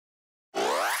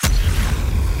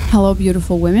Hello,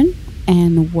 beautiful women,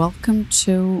 and welcome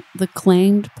to the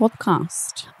Claimed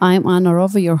podcast. I'm Anna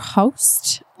Rova, your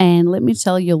host, and let me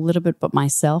tell you a little bit about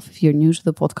myself if you're new to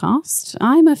the podcast.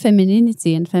 I'm a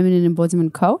femininity and feminine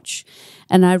embodiment coach,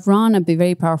 and I run a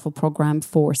very powerful program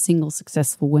for single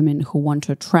successful women who want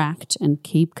to attract and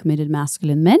keep committed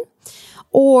masculine men,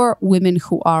 or women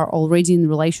who are already in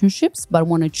relationships but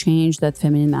want to change that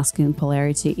feminine masculine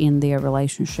polarity in their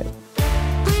relationship.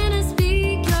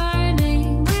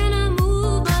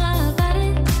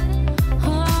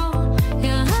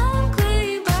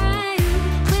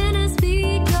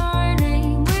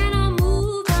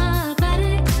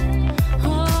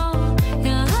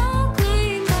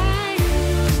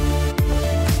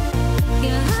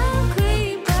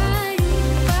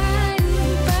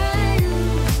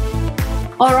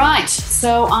 All right,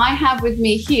 so I have with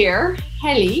me here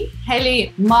Heli,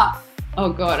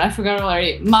 oh God, I forgot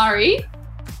already, Mari.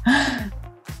 Heli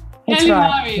right.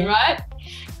 Mari, right?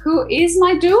 Who is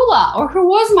my doula, or who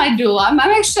was my doula. I'm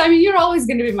actually, you're always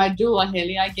going to be my doula,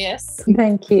 Heli, I guess.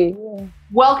 Thank you.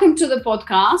 Welcome to the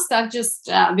podcast. I've just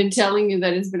been telling you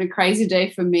that it's been a crazy day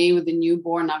for me with the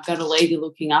newborn. I've got a lady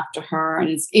looking after her, and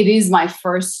it is my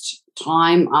first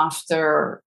time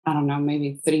after, I don't know,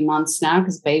 maybe 3 months now,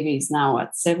 because baby is now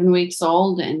 7 weeks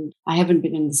old, and I haven't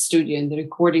been in the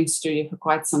recording studio for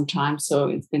quite some time, so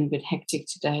it's been a bit hectic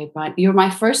today. But you're my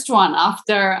first one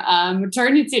after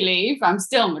maternity leave. I'm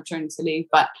still on maternity leave,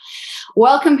 but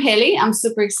welcome, Heli. I'm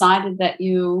super excited that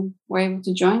you were able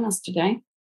to join us today.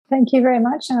 Thank you very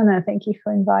much, Anna. Thank you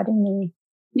for inviting me.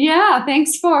 Yeah,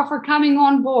 thanks for coming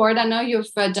on board. I know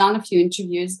you've done a few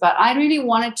interviews, but I really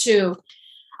wanted to.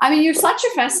 You're such a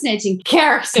fascinating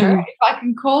character, if I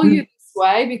can call you this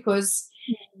way, because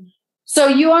so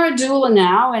you are a doula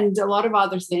now and a lot of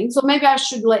other things. So maybe I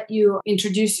should let you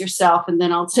introduce yourself, and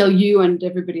then I'll tell you and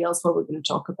everybody else what we're going to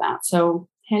talk about. So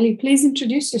Heli, please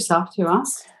introduce yourself to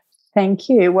us. Thank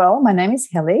you. Well, my name is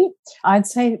Heli. I'd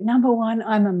say, number one,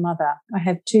 I'm a mother. I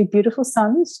have 2 beautiful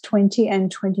sons, 20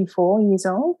 and 24 years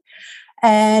old,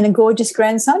 and a gorgeous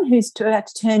grandson who's about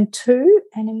to turn 2,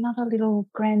 and another little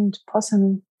grand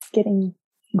possum getting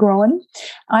grown.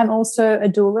 I'm also a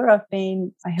doula.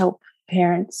 I help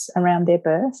parents around their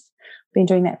birth. Been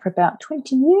doing that for about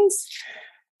 20 years.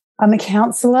 I'm a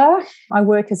counsellor. I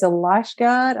work as a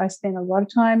lifeguard. I spend a lot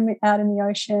of time out in the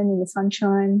ocean, in the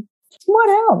sunshine. What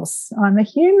else? I'm a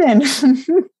human.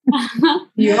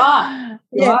 You are.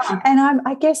 And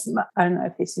I guess, I don't know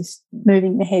if this is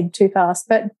moving ahead too fast,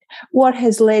 but what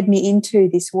has led me into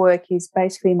this work is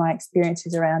basically my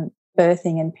experiences around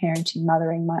birthing and parenting,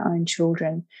 mothering my own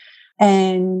children,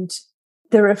 and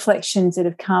the reflections that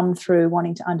have come through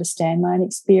wanting to understand my own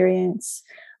experience,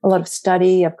 a lot of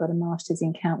study. I've got a master's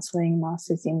in counselling,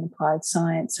 master's in applied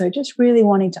science. So just really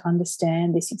wanting to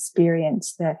understand this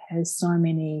experience that has so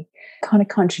many kind of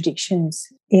contradictions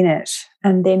in it,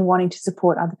 and then wanting to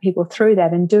support other people through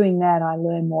that. And doing that, I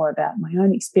learn more about my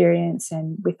own experience,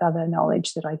 and with other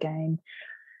knowledge that I gain,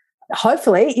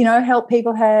 hopefully, help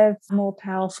people have a more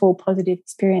powerful, positive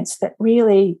experience that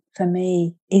really, for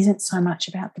me, isn't so much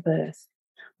about the birth.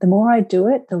 The more I do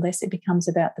it, the less it becomes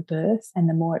about the birth, and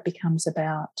the more it becomes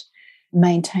about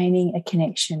maintaining a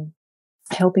connection,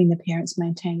 helping the parents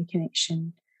maintain a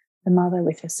connection, the mother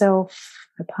with herself,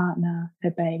 her partner,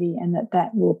 her baby, and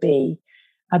that will be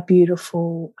a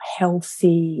beautiful,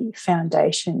 healthy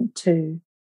foundation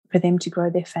for them to grow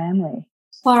their family.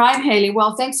 All right, Heli.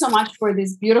 Well, thanks so much for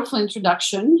this beautiful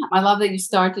introduction. I love that you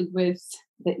started with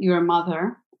that you're a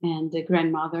mother and a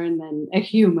grandmother and then a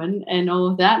human and all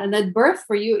of that. And that birth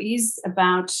for you is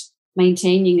about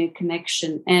maintaining a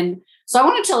connection. And so I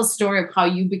want to tell a story of how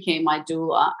you became my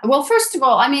doula. Well, first of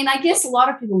all, I guess a lot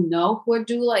of people know who a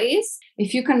doula is.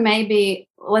 If you can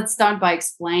let's start by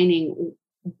explaining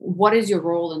what is your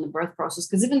role in the birth process?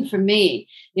 Because even for me,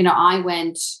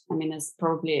 as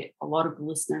probably a lot of the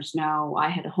listeners know, I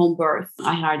had a home birth.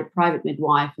 I hired a private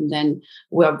midwife, and then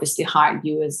we obviously hired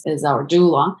you as our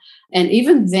doula. And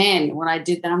even then, when I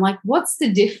did that, I'm like, what's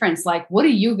the difference? Like, what are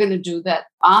you going to do that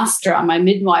Astra, my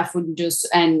midwife, wouldn't just,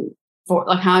 and for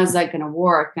like, how is that going to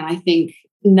work? And I think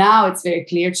now it's very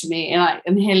clear to me.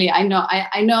 And Heli, I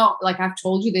know, like I've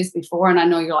told you this before, and I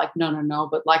know you're like, no,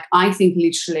 but like, I think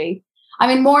literally,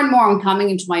 more and more I'm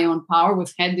coming into my own power.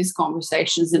 We've had these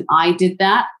conversations and I did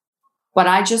that. But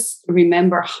I just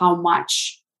remember how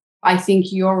much I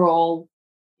think your role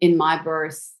in my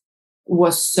birth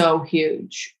was so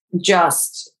huge.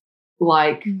 Just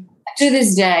like to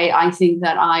this day, I think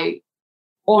that I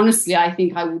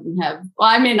think I wouldn't have,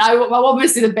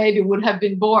 obviously the baby would have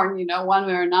been born, one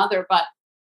way or another, but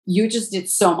you just did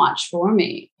so much for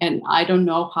me. And I don't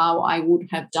know how I would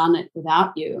have done it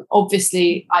without you.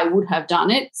 Obviously, I would have done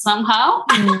it somehow.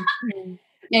 Mm-hmm.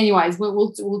 Anyways,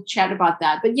 we'll chat about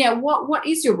that. But yeah, what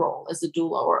is your role as a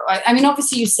doula? Or I mean,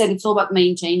 obviously, you said it's all about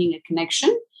maintaining a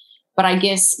connection. But I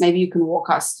guess maybe you can walk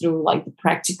us through like the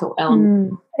practical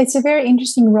element. It's a very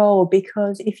interesting role,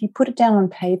 because if you put it down on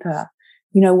paper,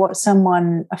 you know, what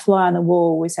a fly on the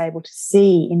wall was able to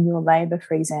see in your labour,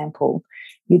 for example,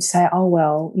 you'd say, oh,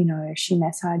 well, you know, she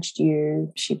massaged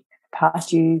you, she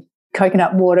passed you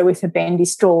coconut water with a bendy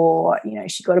straw, you know,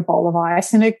 she got a bowl of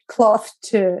ice and a cloth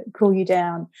to cool you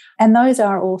down. And those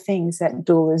are all things that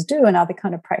doulas do, and other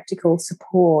kind of practical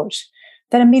support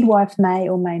that a midwife may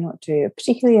or may not do,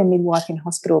 particularly a midwife in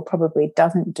hospital probably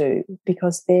doesn't do,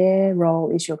 because their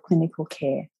role is your clinical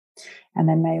care. And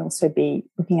they may also be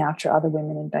looking after other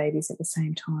women and babies at the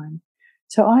same time.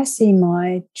 So I see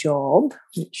my job,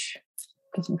 which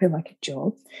doesn't feel like a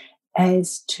job,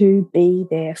 as to be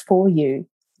there for you,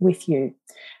 with you.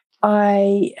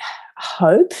 I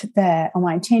hope that, or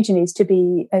my intention is to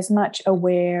be as much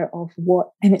aware of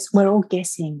we're all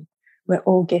guessing. We're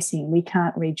all guessing. We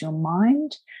can't read your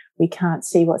mind. We can't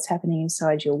see what's happening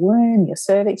inside your womb, your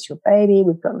cervix, your baby.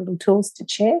 We've got little tools to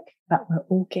check, but we're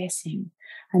all guessing.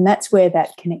 And that's where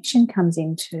that connection comes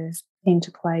into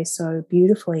play so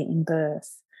beautifully in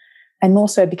birth. And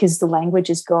also because the language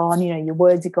is gone, you know, your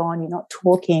words are gone, you're not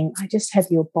talking. I just have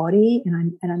your body,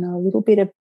 and I know a little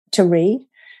bit to read,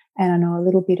 and I know a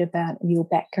little bit about your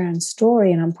background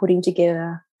story, and I'm putting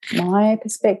together my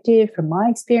perspective from my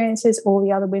experiences, all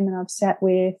the other women I've sat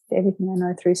with, everything I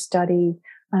know through study.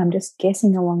 And I'm just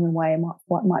guessing along the way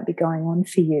what might be going on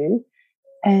for you.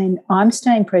 And I'm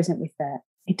staying present with that.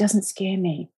 It doesn't scare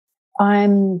me.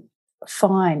 I'm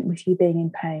fine with you being in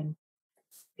pain,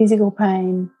 physical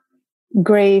pain,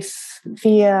 grief,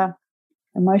 fear,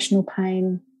 emotional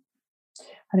pain.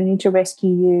 I don't need to rescue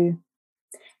you.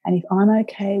 And if I'm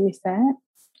okay with that,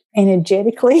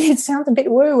 energetically, it sounds a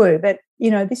bit woo-woo, but, you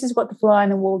know, this is what the fly on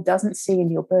the wall doesn't see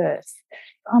in your birth.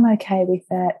 I'm okay with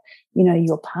that. You know,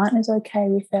 your partner's okay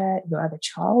with that. Your other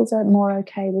child's more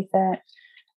okay with that.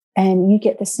 And you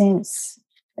get the sense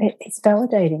it's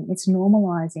validating, it's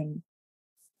normalizing.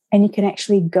 And you can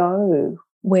actually go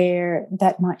where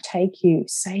that might take you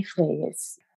safely.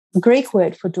 It's the Greek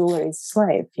word for doula is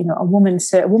slave. You know, a woman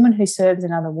who serves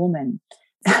another woman.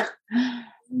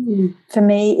 For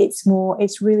me,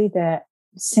 it's really that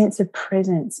sense of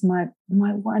presence. My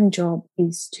one job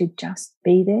is to just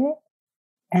be there.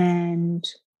 And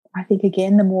I think,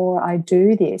 again, the more I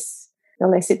do this, the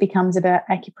less it becomes about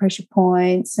acupressure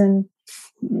points and,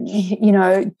 you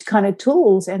know, kind of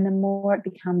tools, and the more it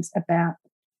becomes about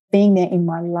being there in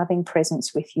my loving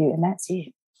presence with you, and that's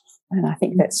it. And I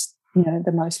think that's, you know,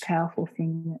 the most powerful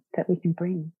thing that we can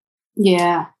bring.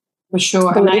 Yeah, for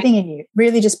sure. Believing in you,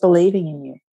 really just believing in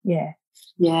you. Yeah.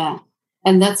 Yeah.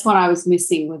 And that's what I was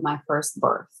missing with my first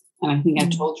birth. And I think I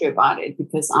told you about it,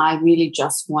 because I really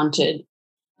just wanted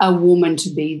a woman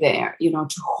to be there, you know,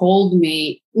 to hold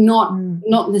me, not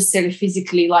necessarily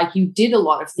physically, like you did a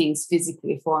lot of things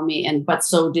physically for me, but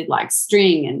so did like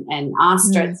string and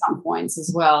Astra at some points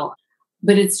as well.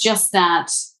 But it's just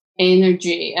that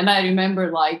energy. And I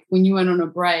remember, like, when you went on a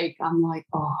break, I'm like,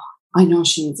 oh, I know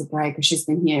she needs a break because she's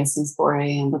been here since 4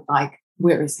 a.m. But like,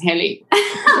 where is Heli?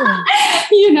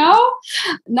 You know,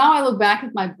 now I look back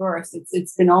at my birth,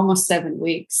 it's been almost 7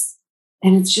 weeks.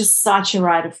 And it's just such a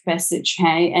rite of passage,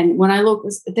 hey? And when I look,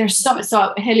 there's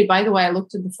so Heli, by the way, I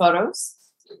looked at the photos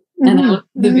and I looked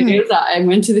at the videos. I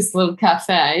went to this little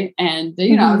cafe and,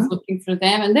 you know, I was looking for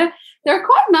them, and they're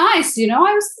quite nice, you know.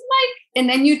 I was like, and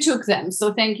then you took them.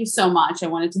 So thank you so much. I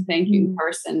wanted to thank you in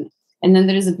person. And then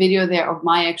there is a video there of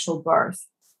my actual birth,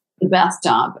 the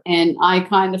bathtub. And I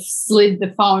kind of slid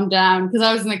the phone down because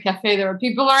I was in the cafe. There were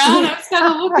people around. I was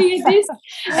kind of looking at this.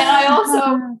 And I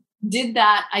also did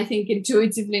that, I think,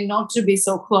 intuitively, not to be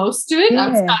so close to it. I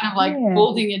was kind of like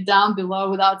holding it down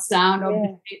below without sound,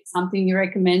 obviously, something you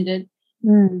recommended.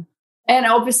 And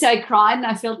obviously I cried and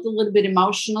I felt a little bit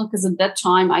emotional, because at that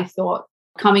time I thought,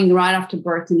 coming right after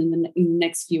birth and in the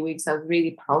next few weeks, I was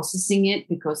really processing it,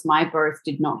 because my birth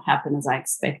did not happen as I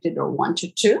expected or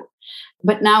wanted to.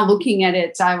 But now looking at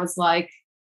it, I was like,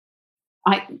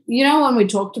 you know, when we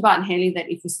talked about Heli, that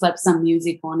if you slapped some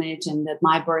music on it, and that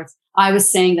my birth, I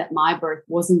was saying that my birth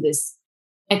wasn't this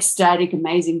ecstatic,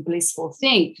 amazing, blissful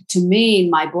thing. To me, in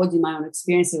my body, my own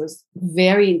experience, it was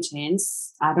very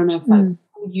intense. I don't know if I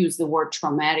would use the word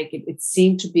traumatic. It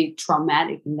seemed to be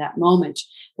traumatic in that moment.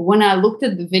 But when I looked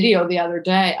at the video the other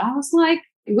day, I was like,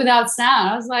 without sound,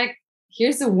 I was like,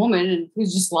 here's a woman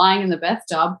who's just lying in the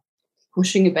bathtub,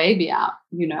 pushing a baby out,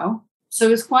 you know? So it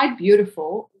was quite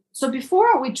beautiful. So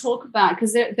before we talk about,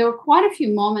 because there were quite a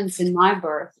few moments in my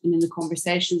birth and in the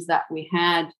conversations that we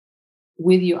had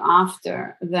with you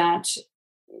after that,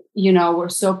 were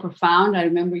so profound. I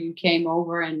remember you came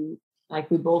over and like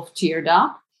we both teared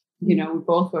up. We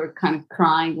both were kind of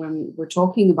crying when we were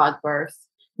talking about birth.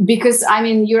 Because, I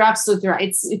mean, you're absolutely right.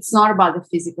 It's not about the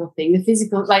physical thing. The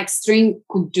physical, like String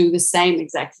could do the same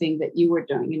exact thing that you were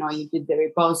doing. You did the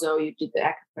riposo, you did the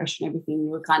acupressure and everything. You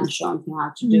were kind of showing him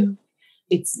how to do.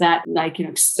 It's that, like,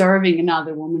 serving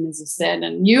another woman, as you said.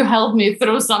 And you helped me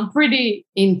through some pretty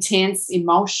intense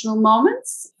emotional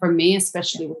moments for me,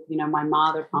 especially with, my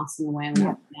mother passing away and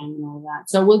all that.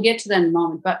 So we'll get to that in a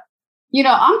moment. But,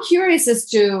 I'm curious as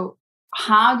to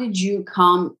how did you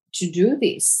come to do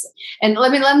this? And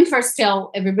let me first tell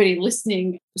everybody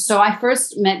listening. So I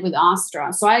first met with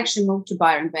Astra. So I actually moved to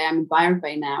Byron Bay. I'm in Byron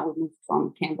Bay now. We moved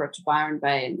from Canberra to Byron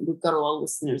Bay, and we've got a lot of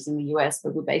listeners in the US,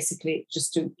 but we basically,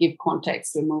 just to give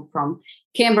context, we moved from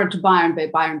Canberra to Byron Bay.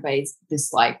 Byron Bay is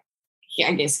this, like,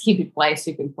 I guess, hippie place,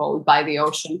 you can call it, by the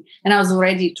ocean. And I was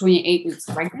already 28 weeks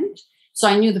pregnant. So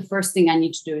I knew the first thing I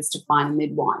need to do is to find a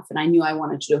midwife. And I knew I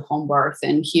wanted to do home birth.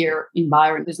 And here in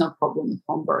Byron, there's no problem with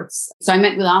home births. So I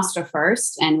met with Astra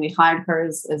first, and we hired her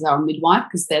as our midwife,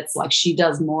 because that's like, she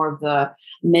does more of the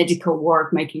medical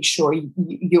work, making sure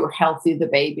you're healthy, the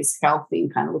baby's healthy,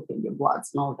 and kind of looking at your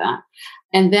bloods and all that.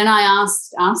 And then I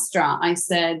asked Astra, I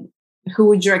said, who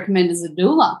would you recommend as a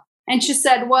doula? And she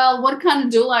said, well, what kind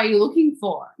of doula are you looking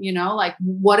for? Like,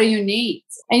 what are your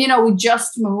needs? And, we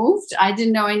just moved. I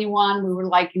didn't know anyone. We were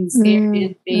like in this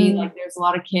Airbnb, like there's a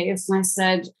lot of chaos.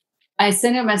 And I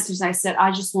sent her a message. I said,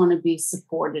 I just want to be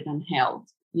supported and held,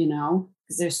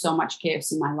 because there's so much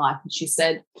chaos in my life. And she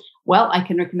said, well, I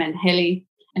can recommend Heli.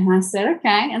 And I said,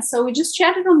 okay. And so we just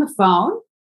chatted on the phone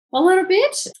a little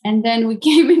bit. And then we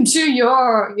came into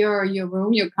your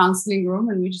room, your counseling room,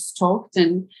 and we just talked.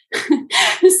 And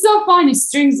it's so funny.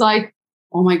 String's like,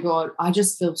 oh my God, I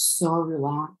just feel so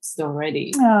relaxed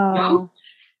already. Oh.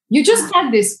 You just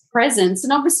had this presence.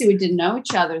 And obviously we didn't know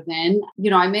each other then.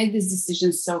 I made these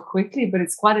decisions so quickly, but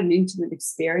it's quite an intimate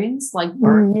experience, like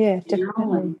birth. Yeah,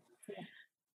 definitely.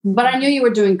 But I knew you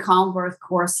were doing calm birth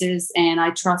courses, and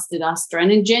I trusted Astra.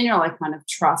 And in general, I kind of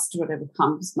trust whatever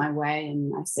comes my way,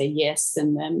 and I say yes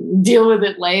and then deal with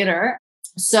it later.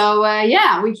 So,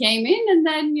 we came in, and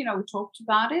then, we talked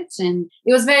about it, and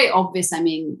it was very obvious. I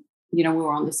mean, we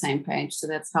were on the same page. So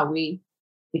that's how we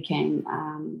became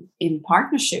in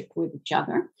partnership with each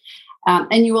other.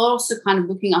 And you were also kind of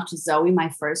looking after Zoe, my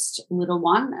first little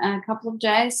one, a couple of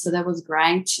days. So that was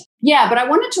great. Yeah, but I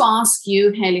wanted to ask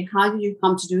you, Heli, how did you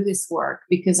come to do this work?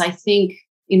 Because I think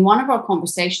in one of our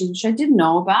conversations, which I didn't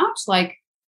know about, like,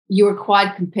 you were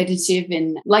quite competitive,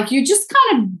 and like you just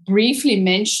kind of briefly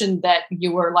mentioned that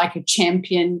you were like a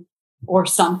champion or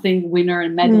something, winner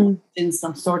and medalist in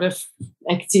some sort of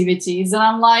activities. And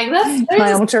I'm like, that's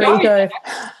my alter ego.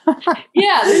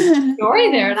 Yeah, there's a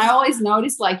story there. And I always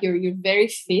notice, like, you're very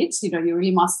fit, you're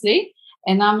really muscly.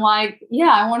 And I'm like, yeah,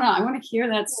 I want to hear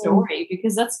that story,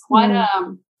 because that's quite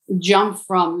a jump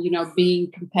from,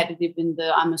 being competitive in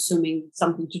I'm assuming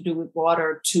something to do with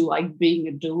water, to like being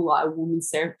a doula, a woman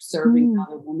serving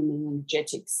another woman in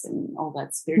energetics and all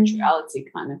that spirituality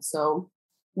kind of. So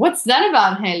what's that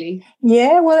about, Heli?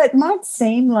 Yeah, well, it might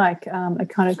seem like a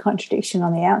kind of contradiction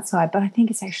on the outside, but I think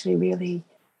it's actually really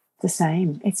the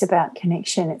same. It's about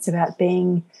connection. It's about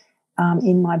being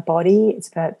in my body.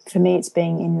 For me, it's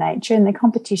being in nature. And the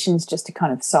competition is just a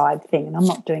kind of side thing, and I'm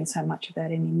not doing so much of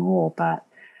that anymore. But,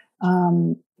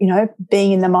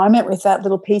 being in the moment with that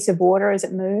little piece of water as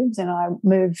it moves and I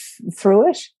move through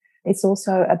it. It's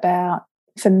also about,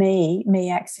 for me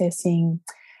accessing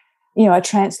a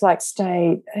trance-like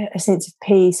state, a sense of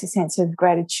peace, a sense of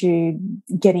gratitude,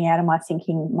 getting out of my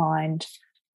thinking mind.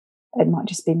 It might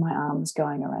just be my arms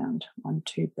going around. 1,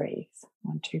 2, breathe.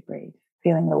 1, 2, breathe.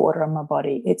 Feeling the water on my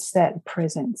body. It's that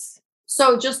presence.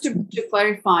 So just to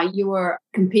clarify, you were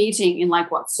competing in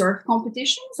like what, surf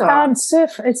competitions? Or?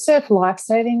 It's surf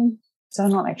lifesaving. So I'm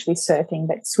not actually surfing,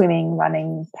 but swimming,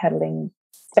 running, paddling.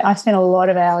 I spent a lot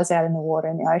of hours out in the water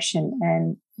in the ocean,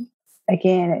 and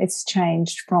again, it's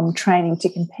changed from training to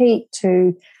compete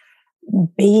to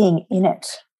being in it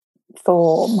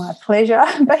for my pleasure,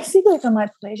 basically for my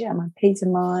pleasure, my peace of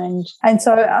mind. And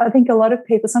so I think a lot of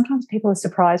people, sometimes people are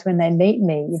surprised when they meet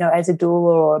me, as a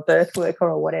doula or a birth worker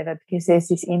or whatever, because there's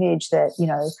this image that,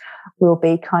 we'll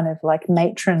be kind of like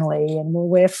matronly and we'll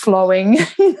wear flowing,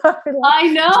 like I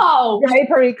know,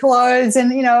 drapery clothes,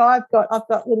 and I've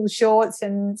got little shorts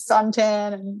and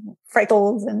suntan and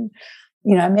freckles, and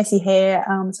messy hair.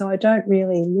 So I don't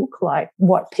really look like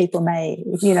what people may,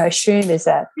 assume is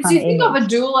that Because kind you of think image. of a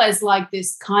doula as like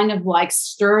this kind of like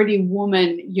sturdy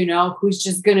woman, who's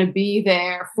just going to be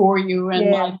there for you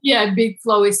and big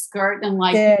flowy skirt and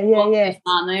like,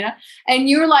 and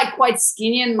you're like quite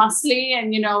skinny and muscly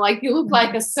and, like you look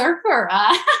like a surfer,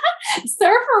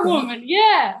 surfer woman.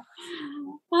 Yeah.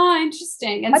 Oh,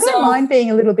 interesting. And I don't mind being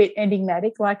a little bit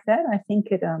enigmatic like that. I think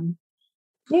it,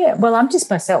 well, I'm just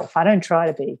myself. I don't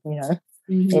try to be,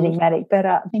 enigmatic, but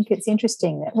I think it's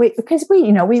interesting that because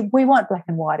we want black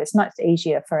and white. It's much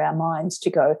easier for our minds to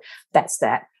go, that's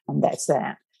that and that's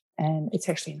that, and it's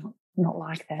actually not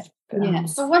like that. But,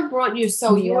 So what brought you?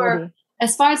 So you were,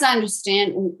 as far as I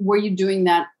understand, were you doing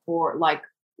that for like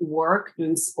work,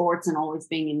 doing sports, and always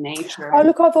being in nature? Oh,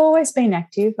 look, I've always been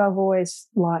active. I've always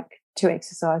liked to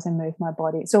exercise and move my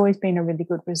body. It's always been a really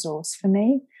good resource for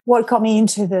me. What got me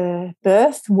into the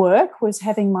birth work was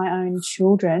having my own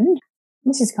children.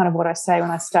 This is kind of what I say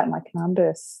when I start my calm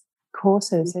birth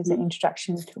courses as an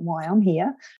introduction to why I'm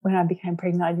here. When I became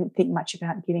pregnant, I didn't think much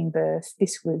about giving birth.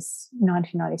 This was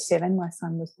 1997. My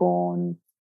son was born.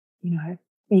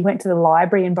 You went to the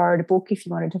library and borrowed a book if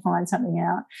you wanted to find something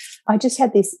out. I just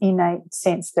had this innate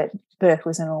sense that birth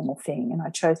was a normal thing, and I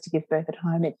chose to give birth at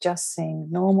home. It just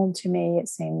seemed normal to me. It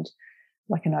seemed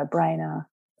like a no-brainer.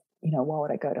 Why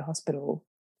would I go to hospital?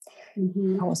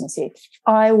 I wasn't sick.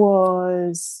 I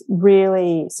was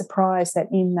really surprised that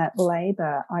in that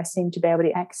labour I seemed to be able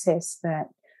to access that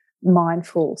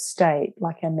mindful state,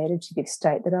 like a meditative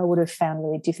state that I would have found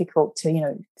really difficult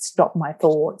to, stop my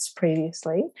thoughts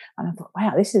previously. And I thought,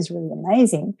 wow, this is really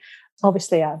amazing.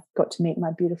 Obviously, I've got to meet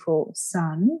my beautiful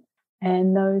son.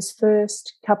 And those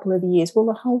first couple of years, well,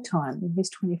 the whole time, he's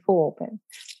 24, but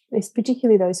it's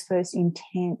particularly those first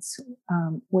intense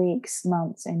weeks,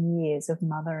 months and years of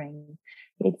mothering,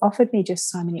 it offered me just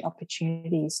so many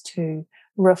opportunities to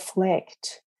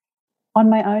reflect on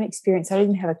my own experience. I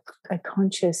didn't have a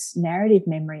conscious narrative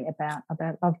memory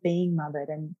of being mothered.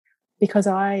 And because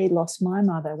I lost my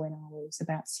mother when I was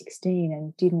about 16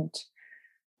 and didn't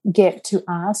get to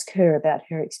ask her about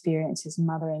her experiences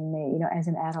mothering me, as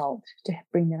an adult, to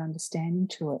bring that understanding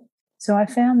to it. So I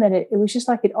found that it was just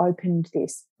like it opened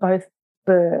this, both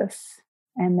birth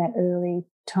and that early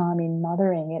time in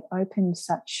mothering, it opened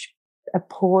such a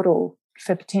portal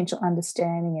for potential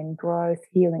understanding and growth,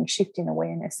 healing, shift in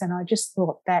awareness. And I just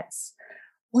thought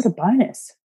what a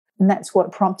bonus. And that's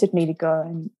what prompted me to go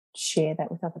and share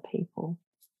that with other people.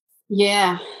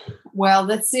 Yeah. Well,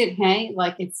 that's it, hey?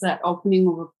 Like it's that opening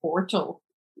of a portal,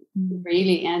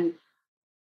 really. And,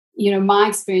 my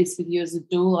experience with you as a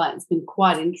doula has been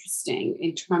quite interesting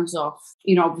in terms of,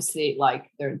 obviously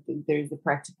like there's the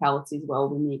practicality as well.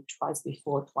 We meet twice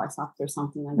before, twice after,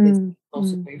 something like this. It's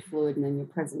also very fluid, and then you're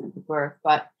present at the birth.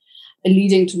 But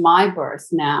leading to my birth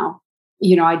now,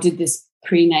 I did this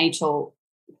prenatal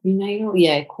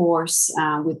course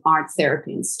with art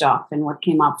therapy and stuff. And what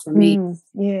came up for me,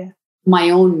 my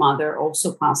own mother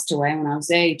also passed away when I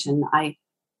was 8, and I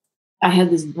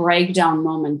had this breakdown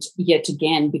moment yet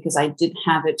again, because I did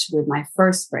have it with my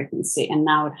first pregnancy, and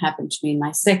now it happened to me in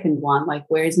my second one. Like,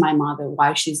 where is my mother?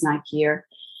 Why she's not here?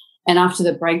 And after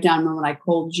the breakdown moment, I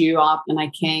called you up and I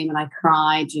came and I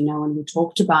cried, and we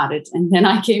talked about it. And then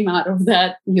I came out of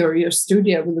that, your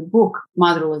studio with a book,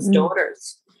 Motherless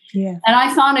Daughters. Yeah. And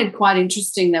I found it quite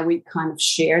interesting that we kind of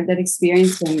shared that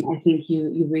experience. And I think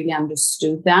you really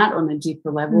understood that on a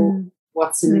deeper level,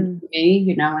 what's in it for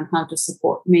me, and how to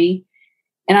support me.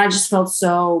 And I just felt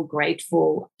so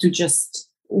grateful to just,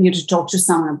 to talk to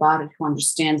someone about it who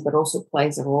understands, but also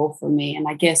plays a role for me. And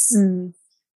I guess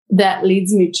that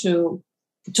leads me to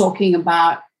talking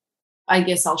about, I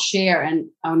guess I'll share, and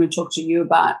I want to talk to you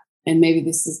about, and maybe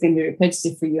this is going to be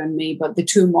repetitive for you and me, but the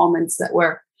two moments that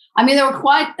were, there were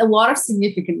quite a lot of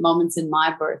significant moments in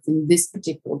my birth, in this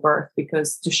particular birth,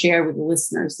 because to share with the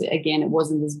listeners, again, it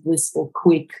wasn't this blissful,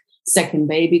 quick second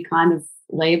baby kind of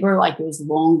labor. Like, it was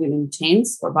long and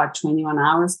intense for about 21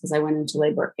 hours, because I went into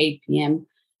labor at 8 p.m.,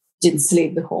 didn't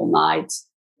sleep the whole night,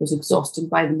 was exhausted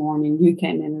by the morning. You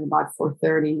came in at about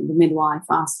 4:30. The midwife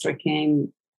Astra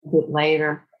came a bit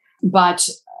later. But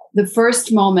the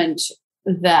first moment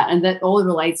that all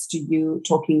relates to you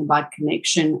talking about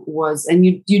connection was, and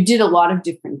you did a lot of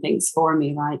different things for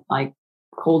me, right? Like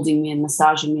holding me and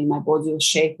massaging me, my body was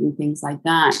shaking, things like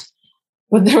that.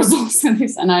 But there was also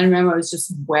this, and I remember I was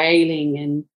just wailing.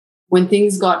 And when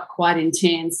things got quite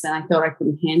intense and I thought I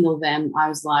couldn't handle them, I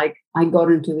was like, I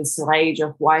got into this rage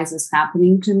of, why is this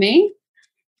happening to me?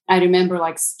 I remember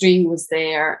like String was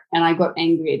there and I got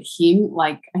angry at him.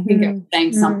 Like, I think I was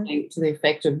saying something to the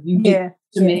effect of, you did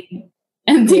to me.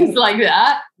 and things like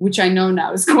that, which I know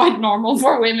now is quite normal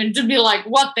for women to be like,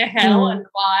 what the hell and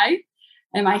why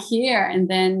am I here? And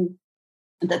then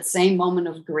that same moment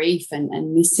of grief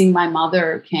and missing my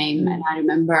mother came. And I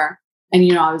remember, and,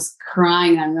 you know, I was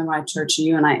crying. I remember I turned to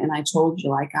you and I told you,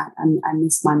 like, I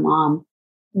miss my mom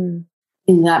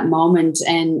in that moment.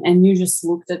 And you just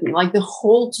looked at me. Like, the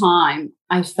whole time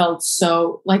I felt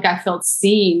so, like, I felt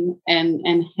seen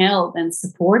and held and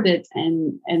supported.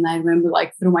 And I remember,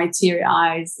 like, through my teary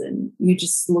eyes, and you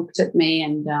just looked at me.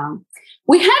 And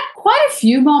we had quite a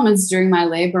few moments during my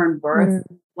labor and birth,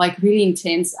 like really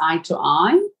intense eye to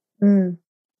eye. And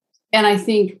I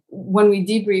think when we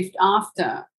debriefed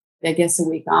after, I guess a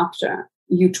week after,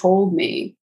 you told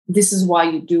me, this is why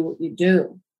you do what you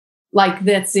do. Like,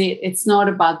 that's it. It's not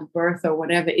about the birth or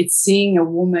whatever. It's seeing a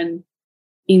woman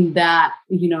in that,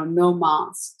 you know, no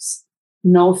masks,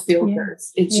 no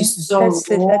filters. It's just so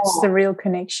raw. That's the real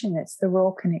connection. It's the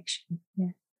raw connection.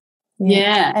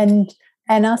 Yeah.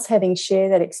 And us having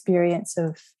shared that experience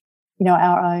of, you know,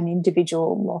 our own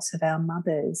individual loss of our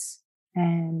mothers,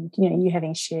 and, you know, you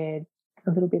having shared a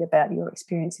little bit about your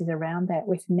experiences around that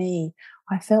with me,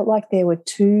 I felt like there were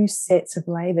two sets of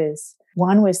labours.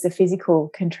 One was the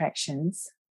physical contractions,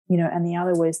 you know, and the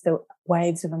other was the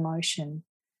waves of emotion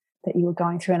that you were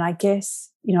going through. And I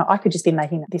guess, you know, I could just be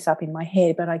making this up in my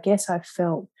head, but I guess I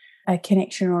felt a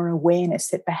connection or awareness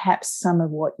that perhaps some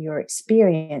of what you're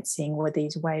experiencing were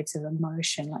these waves of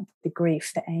emotion, like the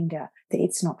grief, the anger, the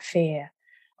it's not fair.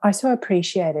 I so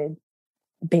appreciated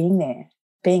being there,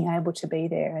 being able to be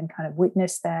there and kind of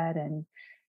witness that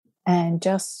and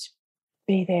just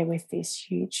be there with this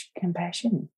huge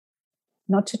compassion,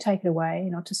 not to take it away,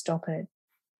 not to stop it,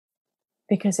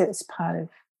 because it was part of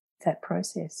that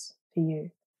process for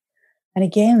you. And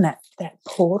again, that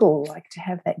portal, like to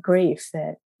have that grief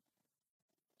that,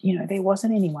 you know, there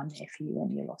wasn't anyone there for you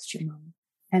when you lost your mum.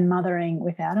 And mothering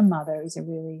without a mother is a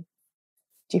really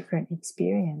different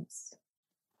experience.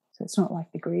 So it's not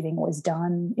like the grieving was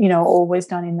done, you know, or was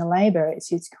done in the labour. It's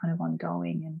kind of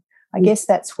ongoing. And I guess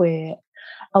that's where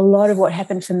a lot of what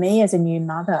happened for me as a new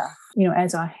mother, you know,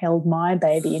 as I held my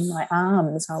baby in my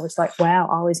arms, I was like, wow,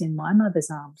 I was in my mother's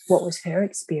arms. What was her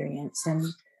experience? And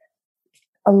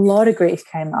a lot of grief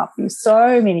came up,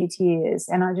 so many tears,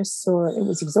 and I just saw it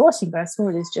was exhausting, but I saw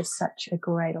it as just such a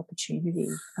great opportunity.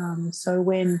 So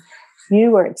when you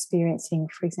were experiencing,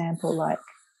 for example, like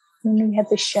when you had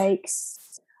the shakes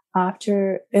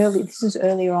this was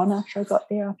earlier on after I got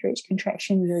there, after each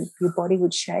contraction, your body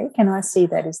would shake, and I see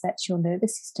that as that's your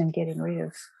nervous system getting rid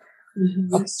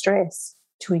of stress,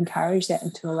 to encourage that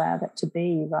and to allow that to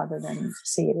be, rather than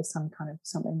see it as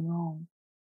something wrong.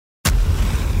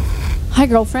 Hi,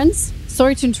 girlfriends.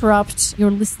 Sorry to interrupt. You're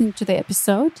listening to the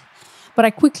episode, but I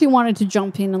quickly wanted to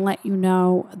jump in and let you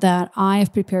know that I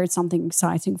have prepared something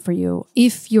exciting for you.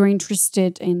 If you're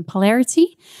interested in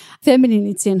polarity,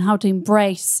 femininity, and how to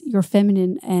embrace your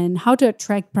feminine and how to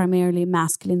attract primarily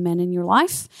masculine men in your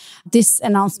life, this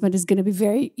announcement is going to be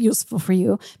very useful for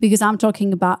you, because I'm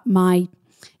talking about my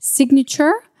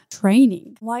signature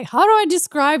training. Like, how do I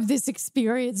describe this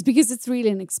experience? Because it's really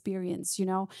an experience, you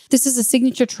know. This is a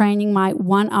signature training, my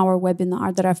 1-hour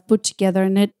webinar that I've put together,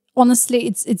 and it honestly,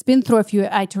 it's been through a few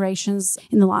iterations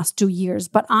in the last 2 years,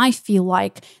 but I feel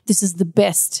like this is the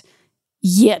best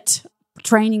yet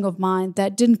training of mine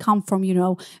that didn't come from, you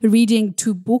know, reading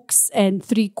 2 books and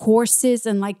 3 courses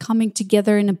and like coming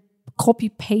together in a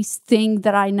copy-paste thing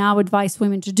that I now advise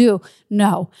women to do.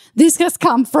 No, this has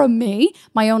come from me,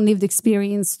 my own lived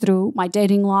experience through my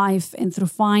dating life and through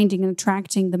finding and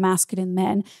attracting the masculine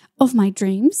men of my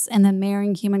dreams and then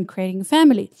marrying him and creating a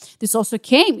family. This also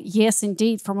came, yes,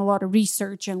 indeed, from a lot of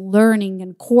research and learning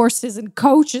and courses and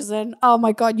coaches and, oh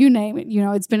my God, you name it. You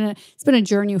know, it's been a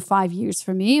journey of 5 years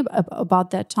for me about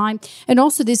that time. And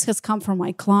also this has come from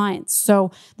my clients.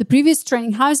 So the previous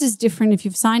training, how is this different if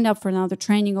you've signed up for another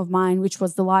training of mine, which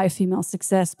was the Lie of Female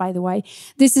Success, by the way?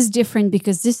 This is different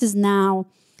because this is now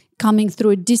coming through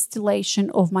a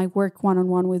distillation of my work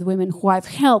one-on-one with women who I've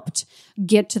helped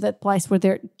get to that place where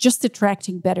they're just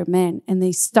attracting better men, and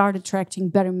they start attracting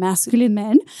better masculine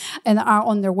men and are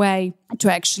on their way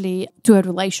to actually to a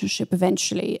relationship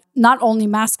eventually. Not only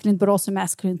masculine, but also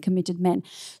masculine committed men.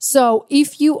 So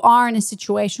if you are in a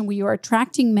situation where you're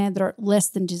attracting men that are less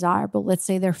than desirable, let's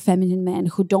say they're feminine men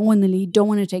who don't want to lead, don't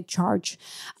want to take charge,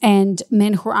 and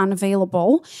men who are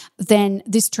unavailable, then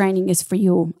this training is for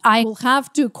you. I will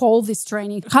have to call this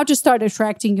training How to Start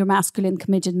Attracting Your Masculine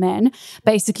Committed Men,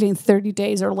 basically in 30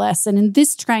 days or less. And in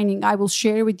this training, I will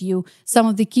share with you some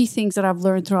of the key things that I've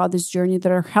learned throughout this journey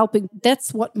that are helping.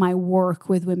 That's what my work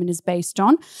with women is based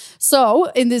on.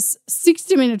 So in this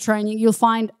 60-minute training, you'll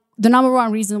find the number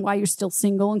one reason why you're still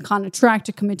single and can't attract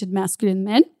a committed masculine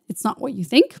man. It's not what you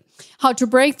think. How to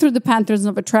break through the patterns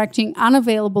of attracting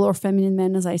unavailable or feminine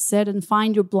men, as I said, and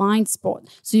find your blind spot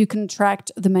so you can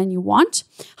attract the men you want.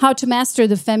 How to master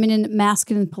the feminine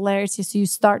masculine polarity so you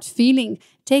start feeling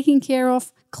taken care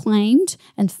of, claimed,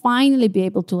 and finally be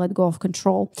able to let go of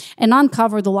control and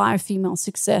uncover the lie of female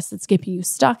success that's keeping you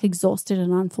stuck, exhausted,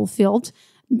 and unfulfilled,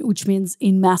 which means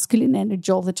in masculine energy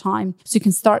all the time. So you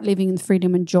can start living in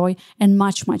freedom and joy and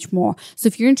much, much more. So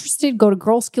if you're interested, go to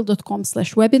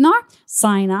girlskill.com/webinar,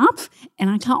 sign up. And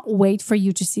I can't wait for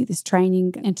you to see this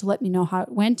training and to let me know how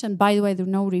it went. And by the way, there are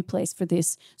no replays for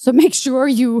this. So make sure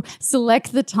you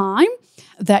select the time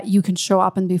that you can show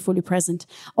up and be fully present.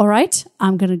 All right,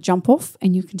 I'm going to jump off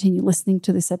and you continue listening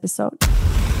to this episode.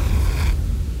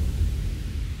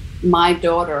 My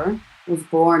daughter was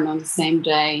born on the same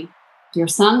day your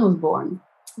son was born.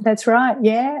 That's right.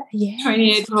 Yeah.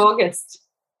 28th of August.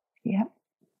 Yeah.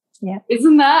 I just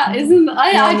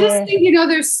think,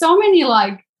 there's so many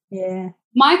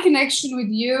my connection with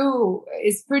you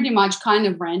is pretty much kind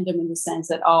of random in the sense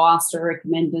that, Asta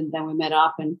recommended, then we met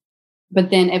up but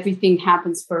then everything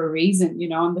happens for a reason,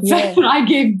 and the fact that I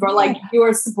gave birth, you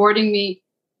were supporting me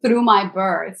through my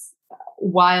birth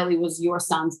while it was your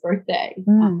son's birthday.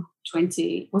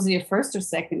 20, was it your first or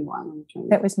second one?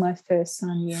 That was my first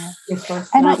son, yeah. Your first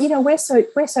and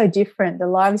we're so different. The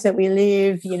lives that we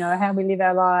live, how we live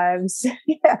our lives.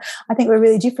 I think we're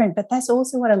really different. But that's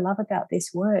also what I love about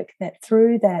this work, that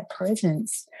through that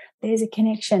presence, there's a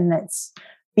connection that's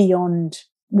beyond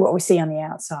what we see on the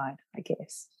outside, I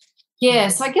guess. Yeah,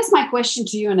 so I guess my question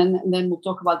to you, and then we'll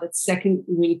talk about that second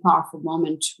really powerful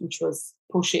moment, which was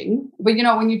pushing. But,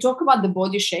 when you talk about the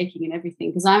body shaking and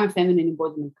everything, because I'm a feminine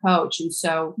embodiment coach, and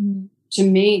so to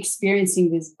me,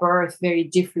 experiencing this birth very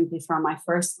differently from my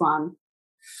first one,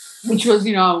 which was,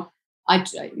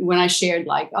 when I shared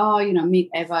meet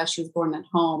Eva, she was born at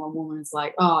home, a woman is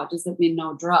like, does that mean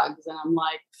no drugs? And I'm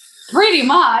like, pretty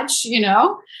much,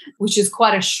 which is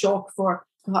quite a shock for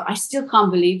God. I still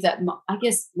can't believe that, I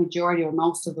guess, majority or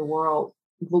most of the world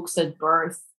looks at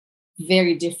birth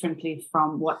very differently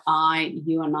from what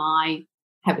you and I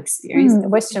have experienced. The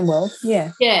Western world,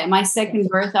 yeah. Yeah, my second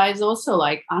birth, I was also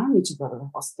like, I don't need to go to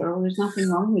the hospital. There's nothing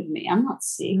wrong with me. I'm not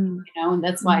sick, and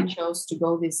that's why I chose to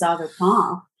go this other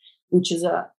path, which is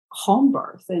a home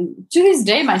birth. And to this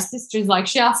day, my sister is like,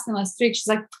 she asked me last week, she's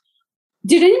like,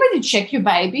 did anybody check your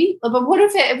baby? But what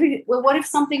if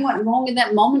something went wrong in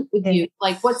that moment with you?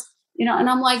 Like what's, and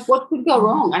I'm like, what could go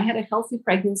wrong? I had a healthy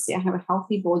pregnancy. I have a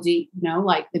healthy body,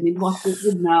 the midwife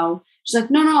would know. She's like,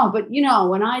 no, but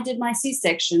when I did my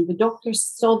C-section, the doctor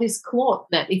saw this clot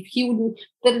that if he wouldn't,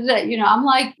 I'm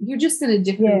like, you're just in a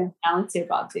different mentality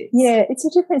about this. Yeah, it's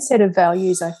a different set of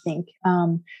values, I think.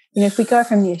 If we go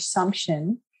from the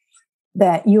assumption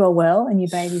that you are well and your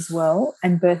baby's well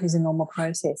and birth is a normal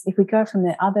process. If we go from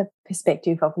the other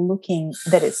perspective of looking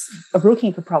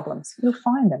for problems, you'll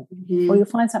find them. Or you'll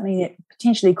find something that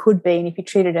potentially could be, and if you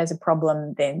treat it as a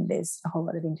problem, then there's a whole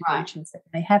lot of interventions that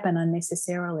may happen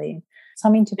unnecessarily.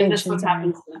 Some interventions are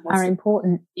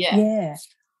important. Yeah.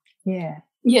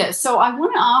 So I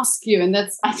want to ask you, and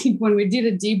that's, I think when we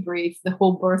did a debrief, the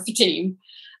whole birth team,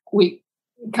 we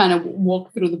kind of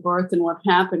walk through the birth and what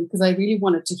happened, because I really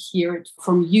wanted to hear it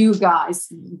from you guys,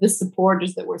 the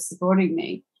supporters that were supporting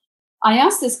me. I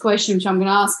asked this question, which I'm going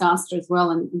to ask Asta as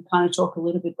well, and kind of talk a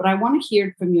little bit, but I want to hear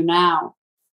it from you now.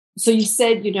 So you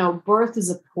said, birth is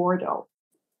a portal,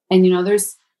 and,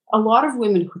 there's a lot of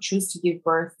women who choose to give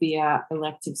birth via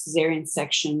elective cesarean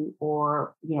section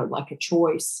or, like a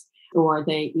choice, or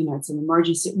they, it's an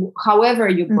emergency, however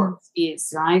your birth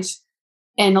is, right?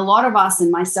 And a lot of us, and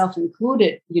myself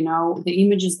included, the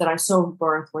images that I saw of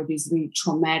birth were these really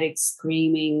traumatic,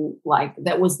 screaming, like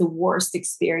that was the worst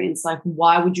experience. Like,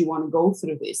 why would you want to go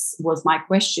through this? Was my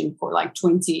question for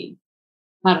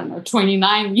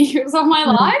 29 years of my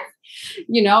life.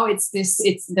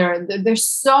 There's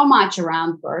so much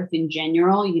around birth in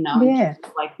general,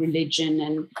 like religion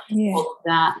and all of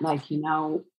that. I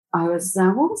was,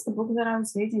 what was the book that I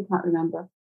was reading? Can't remember.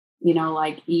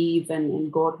 Like Eve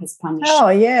and God has punished. Oh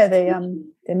yeah,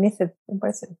 the myth of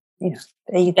what's it?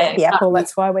 They eat the apple.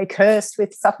 That's why we're cursed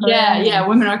with suffering. Yeah,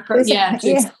 women are cursed. To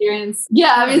experience.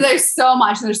 Yeah, I mean, there's so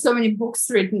much. There's so many books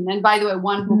written. And by the way,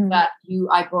 one book that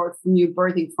I brought from you,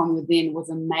 Birthing from Within, was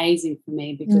amazing for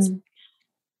me because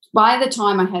by the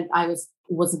time I was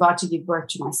about to give birth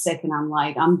to my second, I'm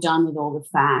like, I'm done with all the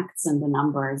facts and the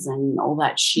numbers and all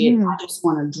that shit. I just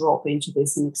want to drop into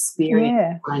this and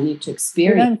experience what I need to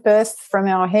experience. We don't birth from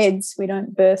our heads. We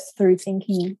don't birth through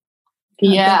thinking.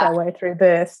 We can't think our way through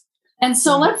birth. And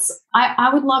so I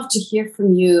would love to hear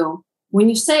from you when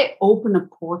you say open a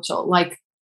portal, like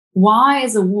why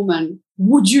as a woman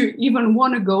would you even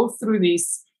want to go through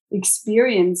this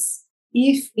experience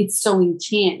if it's so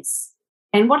intense?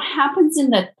 And what happens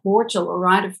in that portal or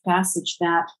rite of passage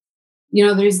that,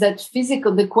 there's that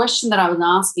physical, the question that I was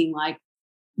asking, like,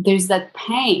 there's that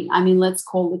pain. I mean, let's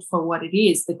call it for what it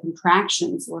is. The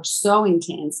contractions were so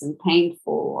intense and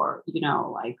painful, or,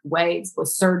 like waves or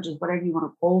surges, whatever you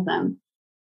want to call them.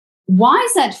 Why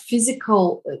is that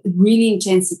physical, really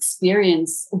intense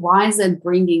experience? Why is that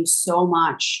bringing so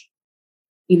much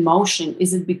emotion?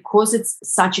 Is it because it's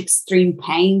such extreme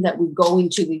pain that we go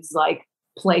into these like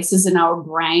places in our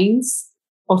brains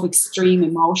of extreme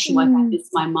emotion, like I miss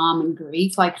my mom and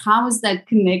grief? Like, how is that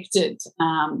connected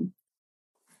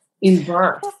in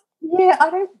birth? Yeah, I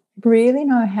don't really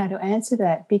know how to answer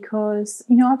that because,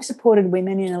 I've supported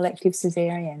women in elective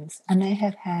cesareans and they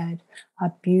have had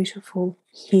a beautiful,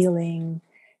 healing,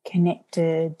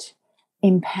 connected,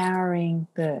 empowering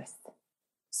birth.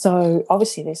 So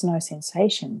obviously there's no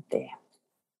sensation there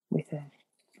with a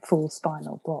full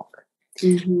spinal block.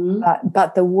 Mm-hmm.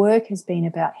 But the work has been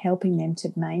about helping them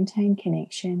to maintain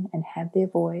connection and have their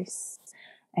voice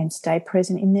and stay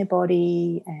present in their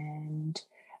body and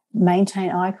maintain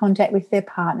eye contact with their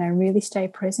partner and really stay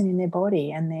present in their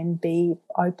body and then be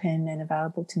open and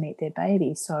available to meet their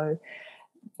baby. So,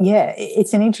 yeah,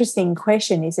 it's an interesting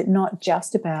question. Is it not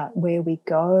just about where we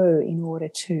go in order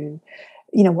to,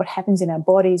 what happens in our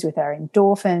bodies with our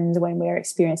endorphins when we're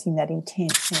experiencing that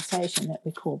intense sensation that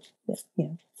we call,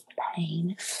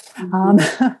 pain?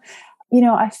 Mm-hmm.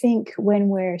 I think when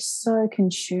we're so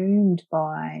consumed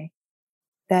by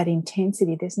that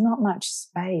intensity, there's not much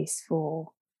space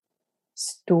for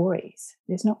stories.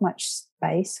 There's not much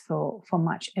space for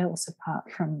much else apart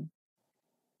from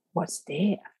what's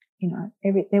there.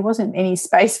 There wasn't any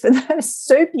space for the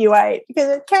soup you ate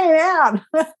because it came out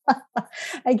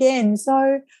again.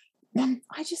 So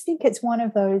I just think it's one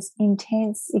of those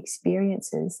intense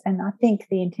experiences, and I think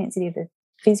the intensity of the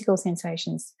physical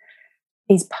sensations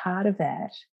is part of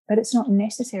that, but it's not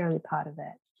necessarily part of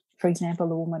that. For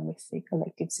example, a woman with the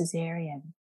elective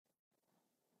cesarean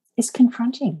is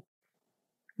confronting.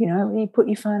 You put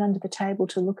your phone under the table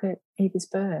to look at Eva's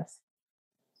birth.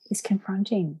 It's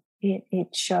confronting.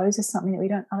 It shows us something that we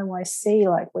don't otherwise see.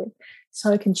 Like we're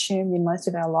so consumed in most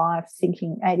of our life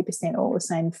thinking 80% all the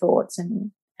same thoughts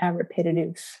and our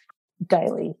repetitive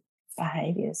daily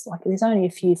behaviours. Like there's only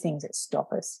a few things that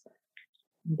stop us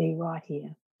and be right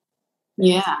here.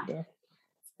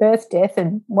 Birth, death,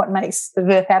 and what makes the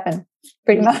birth happen,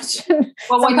 pretty much.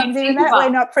 Well, sometimes even that we're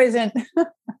not present.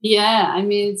 Yeah, I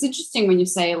mean, it's interesting when you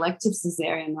say elective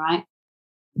cesarean, right?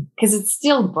 Because it's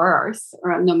still birth,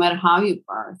 or no matter how you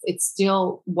birth, it's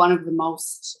still one of the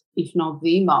most, if not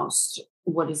the most,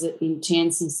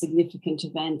 intense and significant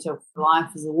event of life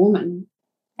as a woman.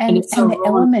 And it's so the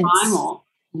elements, primal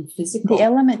and physical. The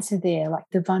elements are there, like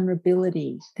the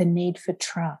vulnerability, the need for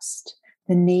trust,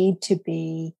 the need to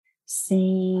be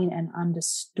seen and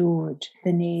understood,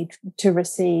 the need to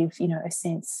receive, a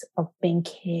sense of being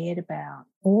cared about.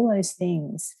 All those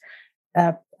things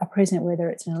are present, whether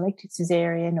it's an elective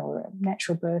cesarean or a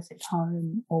natural birth at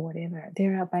home or whatever.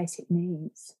 They're our basic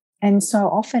needs. And so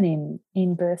often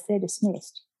in birth, they're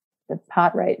dismissed. The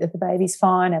heart rate of the baby's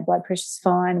fine, our blood pressure's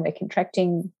fine, we're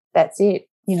contracting, that's it.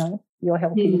 You're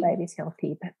healthy, the baby's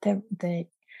healthy. But the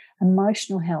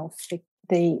emotional health,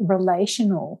 the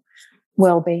relational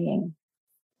well-being,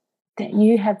 that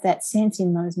you have that sense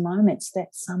in those moments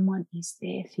that someone is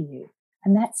there for you.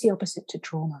 And that's the opposite to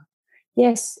trauma.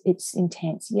 Yes, it's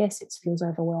intense. Yes, it feels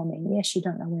overwhelming. Yes, you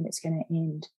don't know when it's going to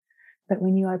end. But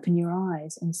when you open your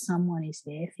eyes and someone is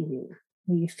there for you,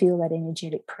 when you feel that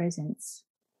energetic presence,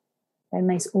 that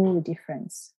makes all the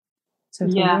difference. So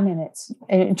for women,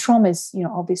 trauma's,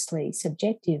 obviously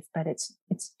subjective, but it's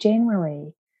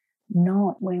generally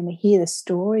not, when we hear the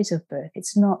stories of birth,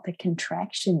 it's not the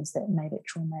contractions that made it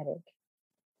traumatic.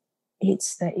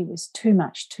 It's that it was too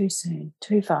much, too soon,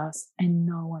 too fast, and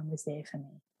no one was there for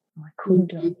me. I couldn't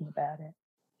do anything about it.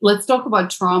 Let's talk about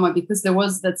trauma, because there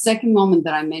was that second moment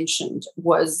that I mentioned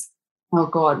was, oh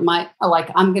God,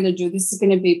 I'm going to do, this is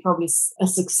going to be probably a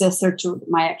successor to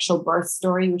my actual birth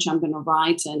story, which I'm going to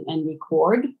write and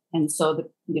record. And so the,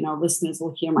 listeners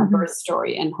will hear my birth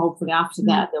story, and hopefully after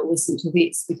that they'll listen to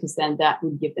this, because then that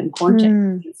would give them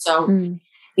context. So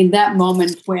in that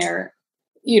moment where,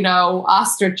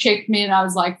 Astra checked me and I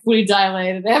was like fully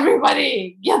dilated,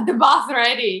 everybody get the bath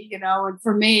ready, and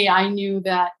for me, I knew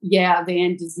that, the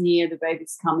end is near, the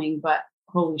baby's coming, but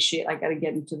holy shit, I got to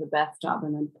get into the bathtub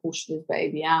and then push this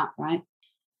baby out, right?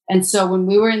 And so when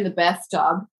we were in the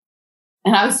bathtub,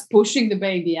 and I was pushing the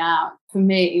baby out. For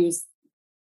me, it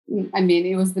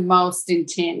was the most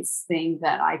intense thing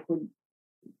that I could,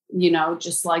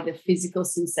 just like the physical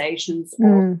sensations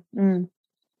of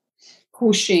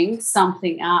pushing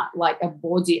something out, like a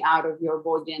body out of your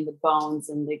body, and the bones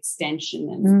and the extension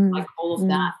and like all of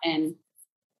that. And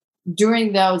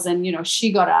during those, and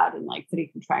she got out in like 3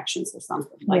 contractions or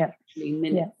something, like actually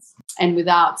minutes, and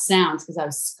without sounds, because I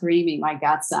was screaming my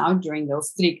guts out during those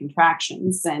 3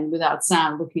 contractions, and without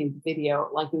sound, looking at the video,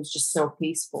 like it was just so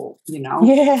peaceful,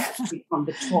 from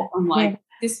the top. I'm like,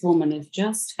 this woman is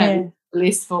just having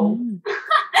blissful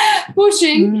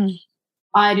pushing.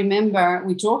 I remember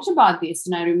we talked about this,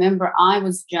 and I remember I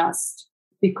was just,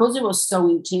 because it was so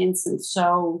intense and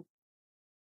so,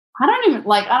 I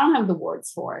don't have the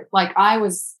words for it. Like I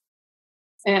was,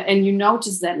 and you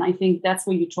noticed that, and I think that's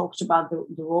where you talked about the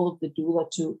role of the doula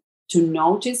to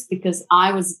notice, because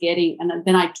I was getting, and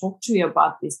then I talked to you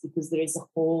about this because there is a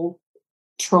whole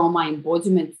trauma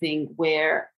embodiment thing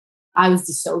where I was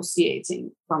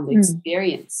dissociating from the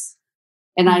experience.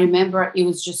 And I remember it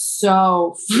was just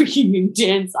so freaking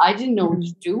intense. I didn't know what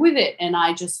to do with it. And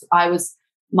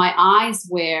my eyes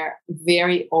were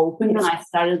very open, and I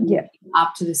started looking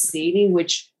up to the ceiling,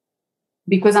 which,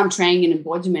 because I'm training in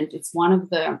embodiment, it's one of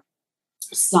the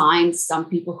signs some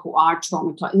people who are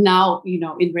traumatized. Now,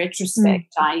 in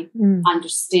retrospect, I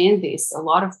understand this. A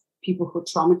lot of people who are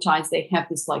traumatized, they have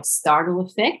this like startle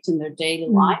effect in their daily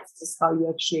lives. This is how you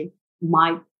actually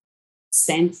might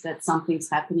sense that something's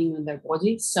happening in their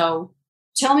body. So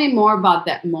tell me more about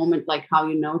that moment, like how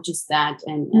you noticed that,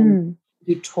 and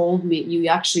you told me, you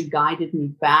actually guided me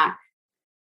back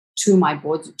to my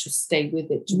body to stay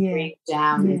with it, to break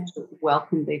down and to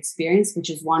welcome the experience, which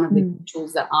is one of the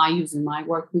tools that I use in my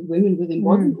work with women with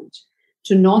embodiment,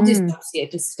 to not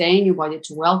dissociate, to stay in your body,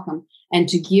 to welcome, and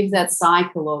to give that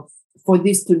cycle of, for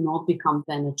this to not become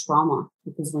then a trauma,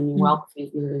 because when you welcome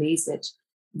it, you release it,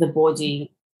 the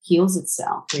body heals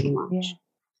itself pretty much.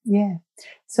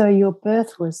 So your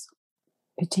birth was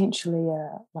potentially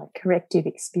a like corrective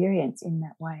experience in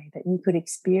that way, that you could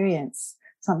experience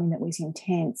something that was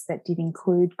intense, that did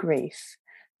include grief,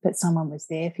 but someone was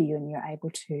there for you and you're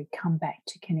able to come back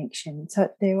to connection. So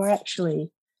there were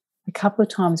actually a couple of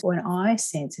times when I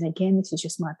sensed, and again, this is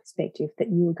just my perspective, that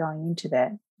you were going into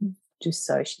that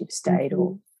dissociative state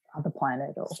or other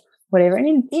planet or whatever.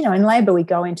 And in labour, we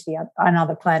go into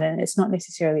another planet, and it's not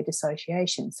necessarily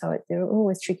dissociation. So they're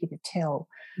always tricky to tell.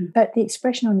 But the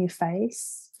expression on your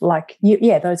face, like,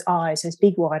 those eyes, those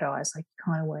big wide eyes, like you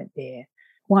kind of weren't there.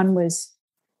 One was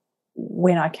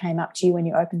when I came up to you when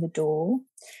you opened the door,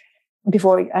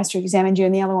 before Astra examined you,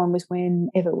 and the other one was when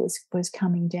Eva was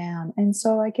coming down. And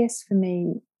so I guess for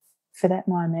me, for that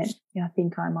moment, I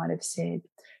think I might have said,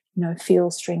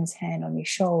 feel String's hand on your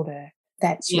shoulder.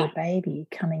 That's your baby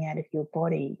coming out of your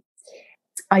body.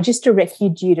 I just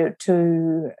directed you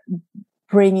to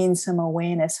bring in some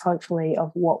awareness, hopefully, of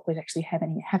what was actually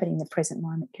happening in the present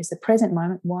moment, because the present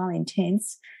moment, while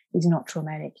intense, is not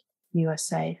traumatic. You are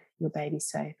safe. Your baby's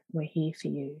safe. We're here for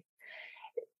you.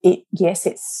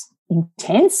 It's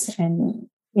intense, and,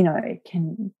 it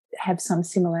can have some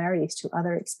similarities to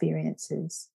other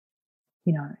experiences,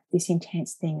 this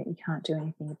intense thing that you can't do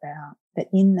anything about. But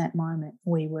in that moment,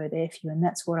 we were there for you. And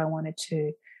that's what I wanted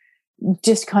to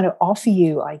just kind of offer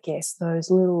you, I guess, those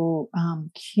little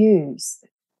cues.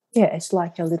 It's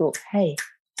like a little, hey,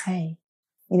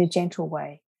 in a gentle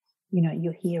way,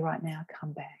 you're here right now,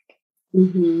 come back.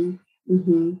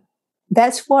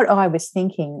 That's what I was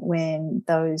thinking when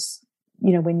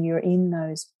when you're in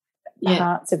those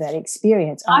parts of that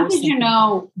experience. How did you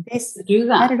know this to do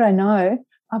that? How did I know?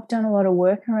 I've done a lot of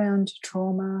work around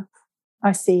trauma.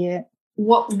 I see it.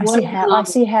 I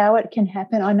see how it can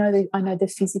happen. I know the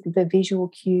physical, the visual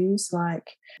cues,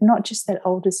 like not just that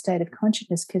altered state of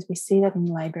consciousness, because we see that in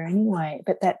labour anyway,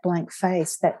 but that blank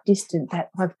face, that distant, that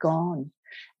I've gone.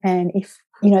 And if,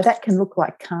 that can look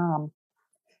like calm.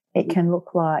 It can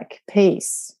look like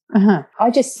peace. I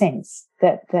just sense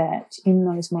that in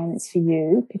those moments for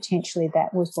you, potentially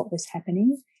that was what was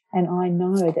happening. And I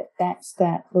know that that's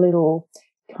that little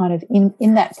kind of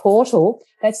in that portal,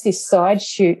 that's this side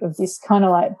shoot of this kind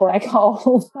of like black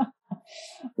hole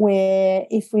where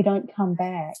if we don't come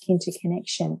back into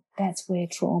connection, that's where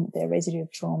trauma, the residue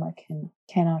of trauma can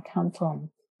come from.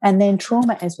 And then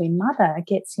trauma as we mother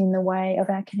gets in the way of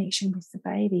our connection with the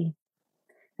baby.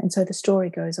 And so the story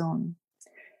goes on.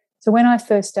 So when I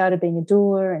first started being a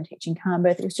doula and teaching calm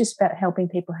birth, it was just about helping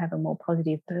people have a more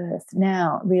positive birth.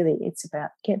 Now, really, it's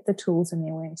about get the tools and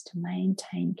the awareness to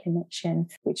maintain connection,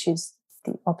 which is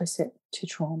the opposite to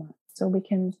trauma. So we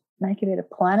can make a better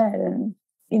planet and,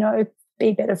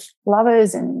 be better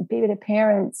lovers and be better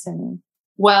parents. And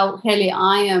well, Heli,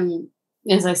 I am,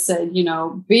 as I said,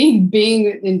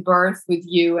 being in birth with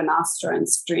you and Astra and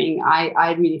String,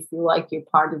 I really feel like you're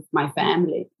part of my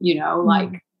family.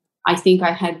 Like I think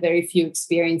I had very few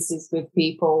experiences with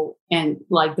people, and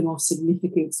like the most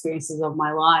significant experiences of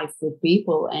my life with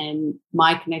people, and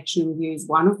my connection with you is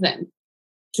one of them.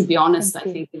 To be honest, I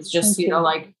think it's just,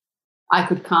 like I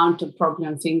could count probably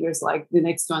on fingers. Like the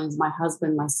next one is my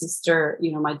husband, my sister,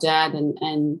 my dad,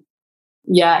 and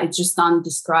yeah, it's just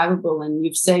undescribable. And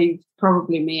you've saved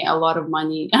probably me a lot of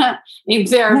money in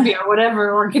therapy or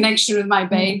whatever, or connection with my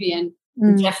baby.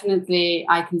 And definitely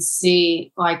I can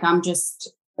see, like, I'm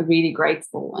just really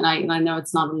grateful. And I know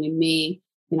it's not only me,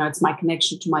 it's my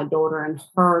connection to my daughter and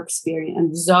her experience.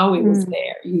 And Zoe was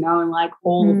there, and like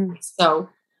all of this. So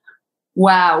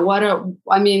wow,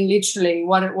 literally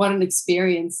what an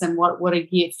experience, and what a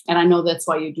gift. And I know that's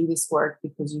why you do this work,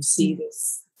 because you see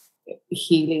this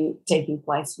healing taking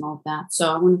place and all of that.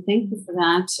 So I want to thank you for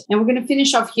that. And we're going to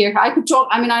finish off here. I could talk,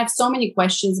 I have so many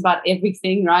questions about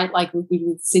everything, right? Like we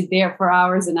would sit there for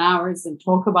hours and hours and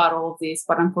talk about all of this,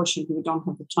 but unfortunately we don't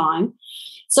have the time.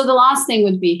 So the last thing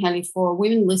would be, Heli, for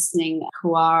women listening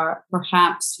who are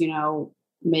perhaps,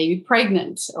 maybe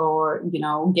pregnant, or,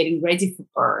 getting ready for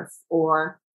birth,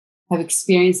 or have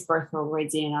experienced birth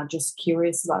already and are just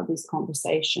curious about this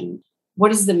conversation.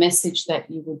 What is the message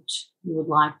that you would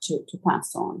like to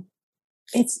pass on?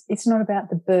 It's not about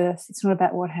the birth. It's not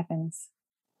about what happens.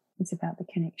 It's about the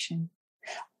connection.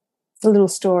 It's a little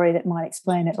story that might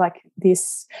explain it. Like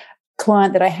this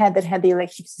client that I had that had the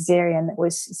elective cesarean, that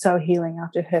was so healing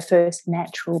after her first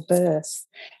natural birth.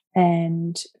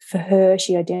 And for her,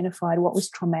 she identified what was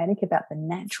traumatic about the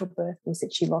natural birth was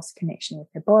that she lost connection with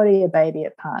her body, a baby,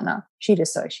 a partner. She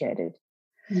dissociated.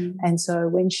 And so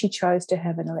when she chose to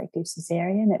have an elective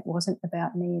cesarean, it wasn't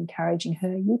about me encouraging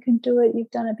her, you can do it, you've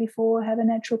done it before, have a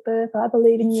natural birth, I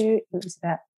believe in you. It was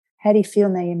about, how do you feel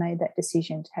now you made that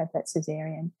decision to have that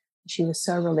cesarean? She was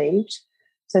so relieved.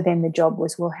 So then the job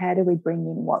was, well, how do we bring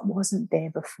in what wasn't there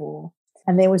before?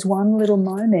 And there was one little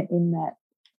moment in that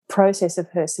process of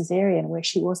her cesarean where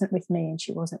she wasn't with me and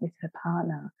she wasn't with her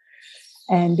partner.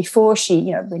 And before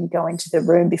she, when you go into the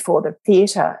room before the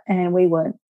theatre, and we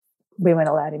weren't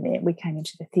allowed in there. We came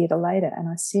into the theatre later, and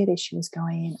I said, as she was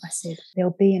going in, I said,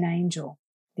 there'll be an angel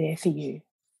there for you.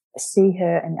 See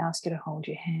her and ask her to hold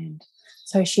your hand.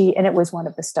 So and it was one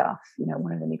of the staff,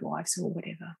 one of the midwives or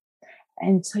whatever.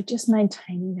 And so just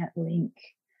maintaining that link.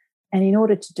 And in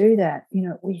order to do that,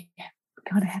 we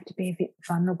kind of have to be a bit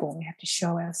vulnerable. We have to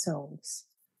show ourselves.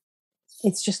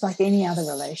 It's just like any other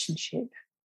relationship,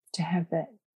 to have that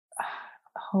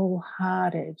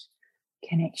wholehearted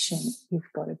connection, you've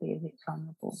got to be a bit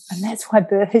vulnerable. And that's why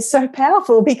birth is so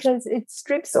powerful, because it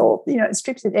strips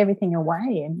everything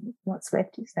away, and what's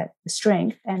left is that the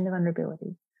strength and the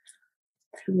vulnerability.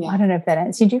 Yeah. I don't know if that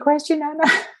answered your question, Anna.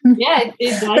 Yeah, it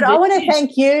did. But I want to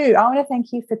thank you. I want to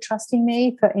thank you for trusting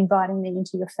me, for inviting me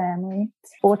into your family,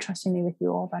 for trusting me with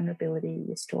your vulnerability,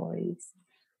 your stories.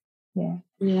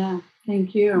 Yeah,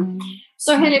 thank you.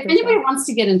 So Heli, if anybody wants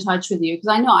to get in touch with you, because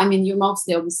I know, you're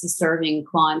mostly obviously serving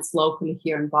clients locally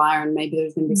here in Byron. Maybe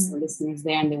there's going to be some listeners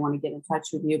there and they want to get in touch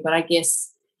with you. But I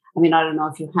guess, I don't know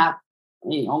if you have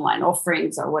any online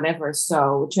offerings or whatever.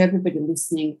 So to everybody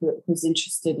listening who's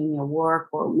interested in your work,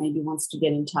 or maybe wants to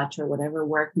get in touch or whatever,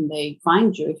 where can they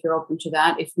find you if you're open to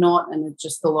that? If not, and it's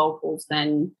just the locals,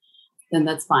 then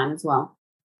that's fine as well.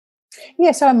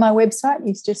 Yeah, so my website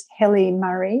is just Heli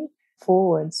Murray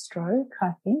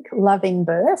Loving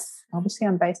Birth. Obviously,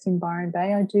 I'm based in Byron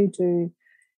Bay. I do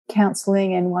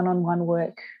counselling and one-on-one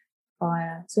work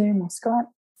via Zoom or Skype.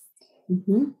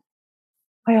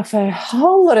 I offer a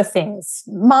whole lot of things: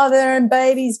 mother and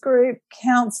babies group,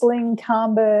 counselling,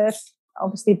 calm birth,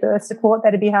 obviously birth support.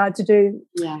 That'd be hard to do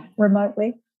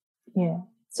remotely. Yeah.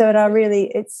 So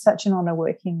it's such an honour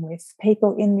working with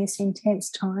people in this intense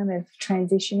time of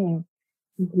transitioning.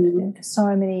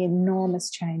 So many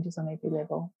enormous changes on every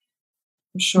level.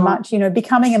 For sure. Much,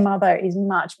 becoming a mother is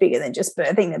much bigger than just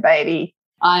birthing the baby.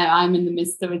 I'm in the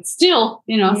midst of it still,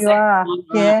 You are,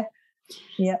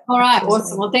 yeah. All right,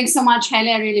 awesome. Well, thanks so much,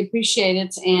 Heli. I really appreciate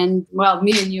it. And, well,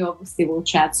 me and you obviously will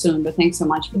chat soon, but thanks so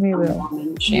much for coming on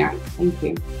and sharing. Thank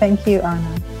you. Thank you,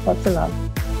 Anna. Lots of love.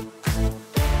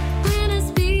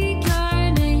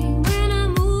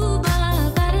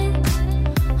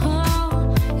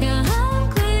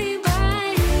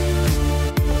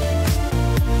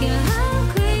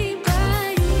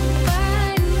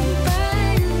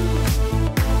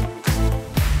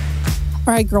 All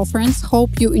All right, girlfriends,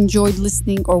 hope you enjoyed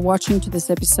listening or watching to this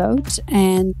episode.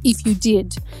 And if you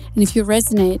did, and if you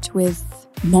resonate with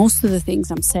most of the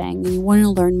things I'm saying, and you want to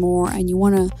learn more, and you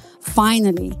want to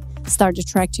finally start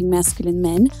attracting masculine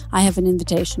men, I have an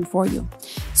invitation for you.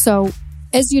 So,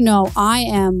 as you know, I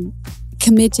am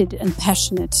committed and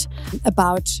passionate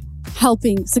about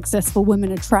helping successful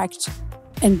women attract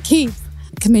and keep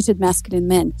committed masculine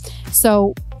men.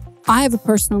 So, I have a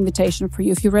personal invitation for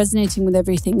you. If you're resonating with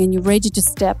everything and you're ready to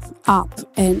step up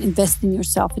and invest in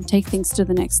yourself and take things to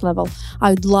the next level,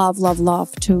 I would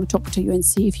love to talk to you and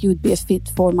see if you would be a fit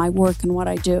for my work and what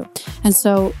I do. And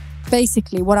so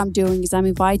basically what I'm doing is I'm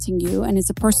inviting you, and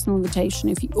it's a personal invitation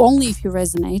if you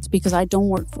resonate, because I don't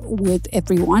work with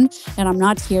everyone and I'm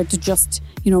not here to just,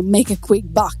 make a quick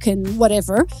buck and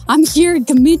whatever. I'm here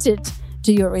committed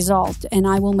to your result, and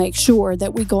I will make sure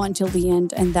that we go until the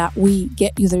end and that we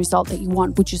get you the result that you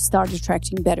want, which is start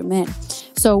attracting better men.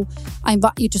 So I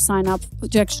invite you to sign up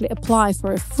to actually apply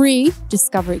for a free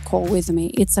discovery call with me.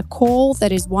 It's a call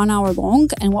that is 1 hour long,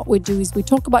 and what we do is we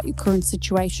talk about your current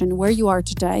situation, where you are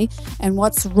today, and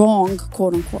what's wrong,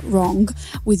 quote unquote wrong,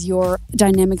 with your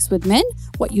dynamics with men,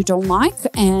 what you don't like,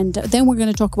 and then we're going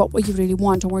to talk about what you really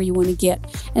want and where you want to get.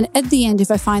 And at the end,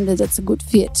 if I find that that's a good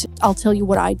fit, I'll tell you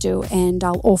what I do, and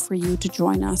I'll offer you to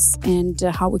join us and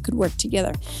how we could work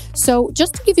together. So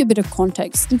just to give you a bit of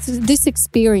context, this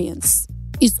experience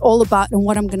is all about, and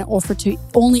what I'm going to offer to you,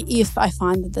 only if I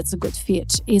find that that's a good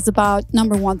fit, is about,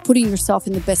 number one, putting yourself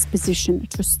in the best position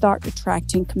to start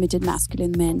attracting committed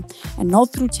masculine men. And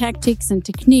not through tactics and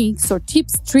techniques or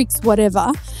tips, tricks,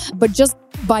 whatever, but just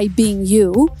by being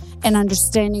you and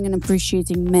understanding and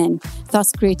appreciating men,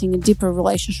 thus creating a deeper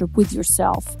relationship with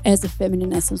yourself as a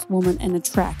feminine essence woman and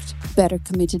attract better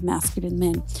committed masculine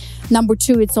men. Number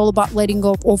two, it's all about letting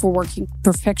go of overworking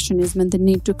perfectionism and the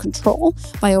need to control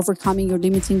by overcoming your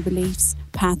limiting beliefs,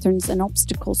 patterns, and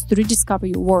obstacles to rediscover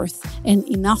your worth and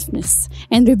enoughness,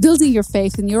 and rebuilding your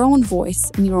faith in your own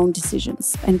voice and your own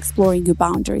decisions, and exploring your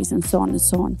boundaries, and so on and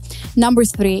so on. Number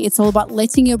three, it's all about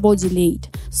letting your body lead.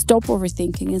 Stop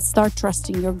overthinking and start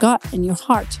trusting your gut and your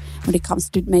heart when it comes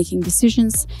to making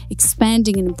decisions,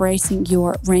 expanding and embracing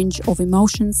your range of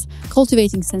emotions,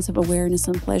 cultivating sense of awareness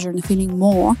and pleasure, and feeling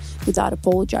more without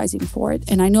apologizing for it.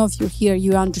 And I know if you're here,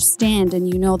 you understand and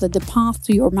you know that the path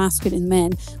to your masculine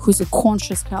man, who's a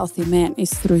conscious, healthy man,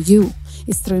 is through you.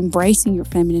 It's through embracing your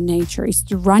feminine nature. It's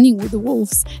through running with the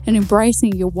wolves and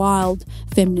embracing your wild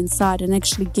feminine side and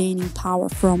actually gaining power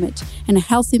from it. And a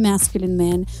healthy masculine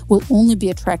man will only be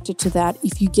attracted to that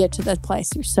if you get to that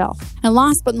place yourself. And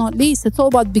last but not least, it's all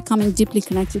about becoming deeply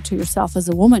connected to yourself as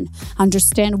a woman.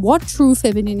 Understand what true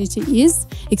femininity is,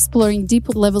 exploring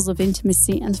deeper levels of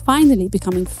intimacy, and finally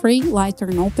becoming free, lighter,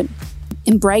 and open.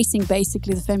 Embracing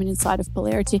basically the feminine side of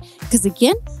polarity, because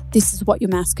again, this is what your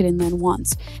masculine man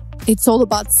wants. It's all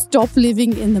about stop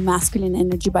living in the masculine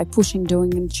energy by pushing,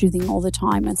 doing, and choosing all the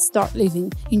time, and start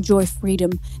living, enjoy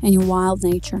freedom and your wild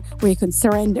nature, where you can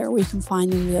surrender, where you can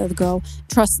finally let go.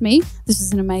 Trust me, this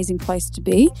is an amazing place to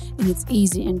be, and it's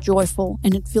easy and joyful,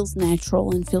 and it feels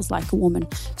natural and feels like a woman.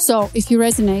 So if you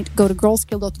resonate, go to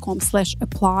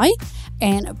girlskill.com/apply,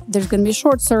 and there's going to be a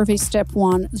short survey. Step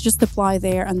 1, just apply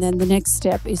there, and then the next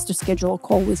step is to schedule a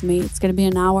call with me. It's going to be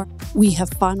an hour. We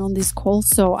have fun on this call,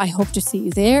 so I hope to see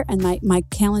you there. And my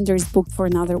calendar is booked for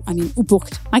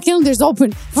my calendar is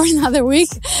open for another week.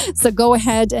 So go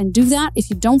ahead and do that. If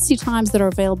you don't see times that are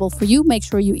available for you, make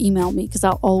sure you email me, because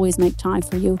I'll always make time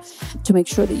for you to make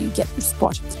sure that you get your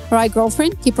spot. All right,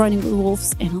 girlfriend, keep running with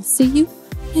wolves, and I'll see you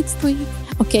next week.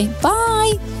 Okay,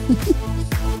 bye.